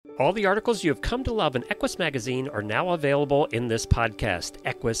All the articles you have come to love in Equus magazine are now available in this podcast,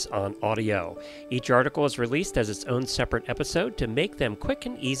 Equus on Audio. Each article is released as its own separate episode to make them quick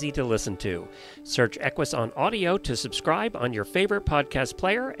and easy to listen to. Search Equus on Audio to subscribe on your favorite podcast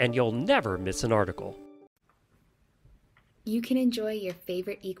player, and you'll never miss an article. You can enjoy your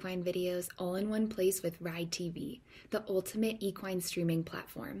favorite equine videos all in one place with Ride TV, the ultimate equine streaming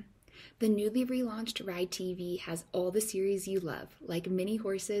platform. The newly relaunched Ride TV has all the series you love, like mini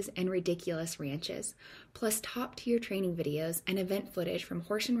horses and ridiculous ranches, plus top-tier training videos and event footage from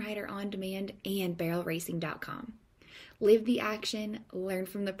Horse and Rider On Demand and BarrelRacing.com. Live the action, learn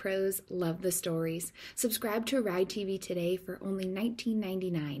from the pros, love the stories. Subscribe to Ride TV today for only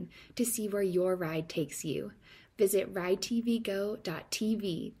 $19.99 to see where your ride takes you. Visit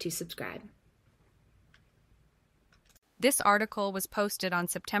ridetvgo.tv to subscribe. This article was posted on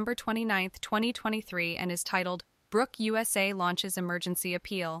September 29, 2023, and is titled, Brooke USA Launches Emergency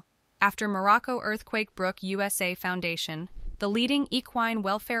Appeal. After Morocco Earthquake, Brooke USA Foundation, the leading equine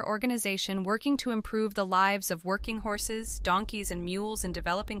welfare organization working to improve the lives of working horses, donkeys, and mules in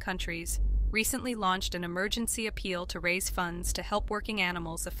developing countries, recently launched an emergency appeal to raise funds to help working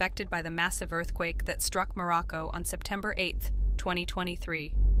animals affected by the massive earthquake that struck Morocco on September 8,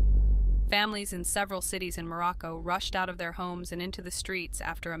 2023. Families in several cities in Morocco rushed out of their homes and into the streets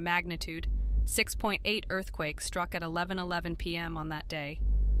after a magnitude 6.8 earthquake struck at 11:11 p.m. on that day.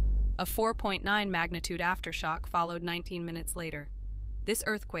 A 4.9 magnitude aftershock followed 19 minutes later. This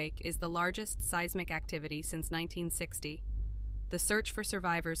earthquake is the largest seismic activity since 1960. The search for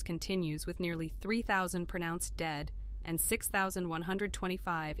survivors continues with nearly 3,000 pronounced dead and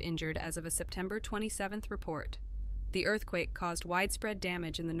 6,125 injured as of a September 27th report. The earthquake caused widespread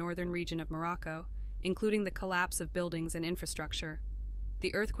damage in the northern region of Morocco, including the collapse of buildings and infrastructure.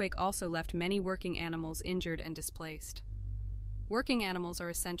 The earthquake also left many working animals injured and displaced. Working animals are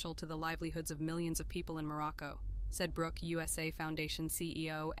essential to the livelihoods of millions of people in Morocco, said Brooke USA Foundation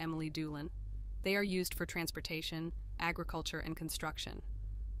CEO Emily Doolin. They are used for transportation, agriculture, and construction.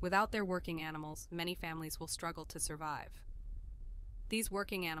 Without their working animals, many families will struggle to survive. These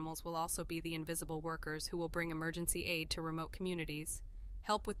working animals will also be the invisible workers who will bring emergency aid to remote communities,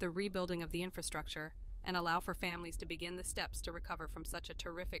 help with the rebuilding of the infrastructure, and allow for families to begin the steps to recover from such a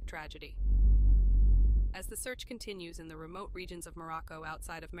terrific tragedy. As the search continues in the remote regions of Morocco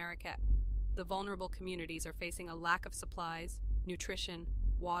outside of Marrakech, the vulnerable communities are facing a lack of supplies, nutrition,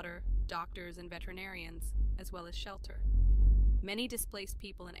 water, doctors, and veterinarians, as well as shelter. Many displaced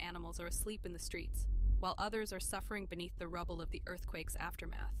people and animals are asleep in the streets, while others are suffering beneath the rubble of the earthquake's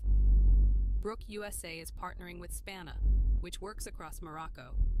aftermath. Brooke USA is partnering with SPANA, which works across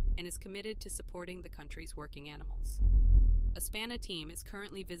Morocco, and is committed to supporting the country's working animals. A SPANA team is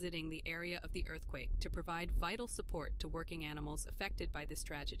currently visiting the area of the earthquake to provide vital support to working animals affected by this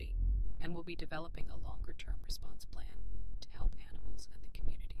tragedy, and will be developing a longer-term response plan to help animals and the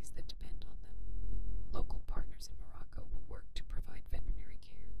communities that depend on them. Local partners in Morocco will work to provide veterinary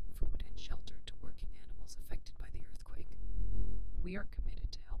care, food, and shelter to working animals affected by the earthquake. We are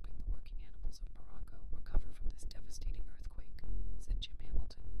committed to helping the working animals of Morocco recover from this devastating earthquake, said Jim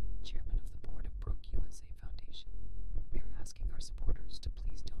Hamilton, chairman of the board of Brooke USA Foundation. We are asking our supporters to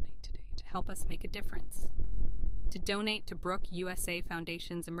please donate today to help us make a difference. To donate to Brooke USA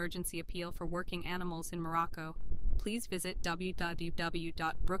Foundation's emergency appeal for working animals in Morocco, please visit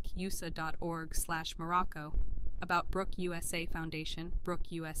www.brookeusa.org/Morocco. About Brooke USA Foundation,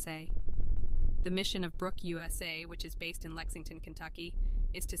 Brooke USA. The mission of Brooke USA, which is based in Lexington, Kentucky,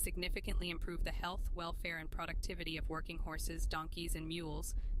 is to significantly improve the health, welfare, and productivity of working horses, donkeys, and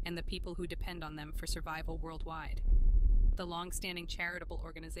mules, and the people who depend on them for survival worldwide. The long-standing charitable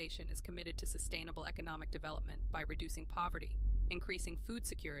organization is committed to sustainable economic development by reducing poverty, increasing food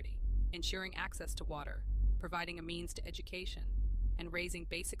security, ensuring access to water, providing a means to education, and raising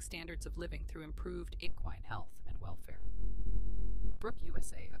basic standards of living through improved equine health and welfare. Brooke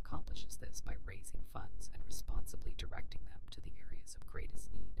USA accomplishes this by raising funds and responsibly directing them to the areas of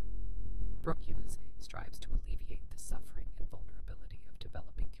greatest need. Brooke USA strives to alleviate the suffering and vulnerability of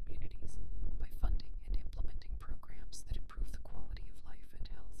developing communities by funding and implementing programs that improve the quality of life and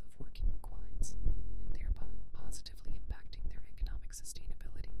health of working equines, thereby positively impacting their economic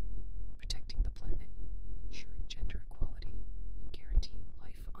sustainability, protecting the planet, ensuring gender equality, and guaranteeing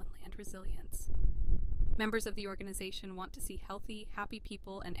life on land resilience. Members of the organization want to see healthy, happy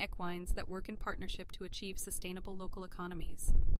people and equines that work in partnership to achieve sustainable local economies.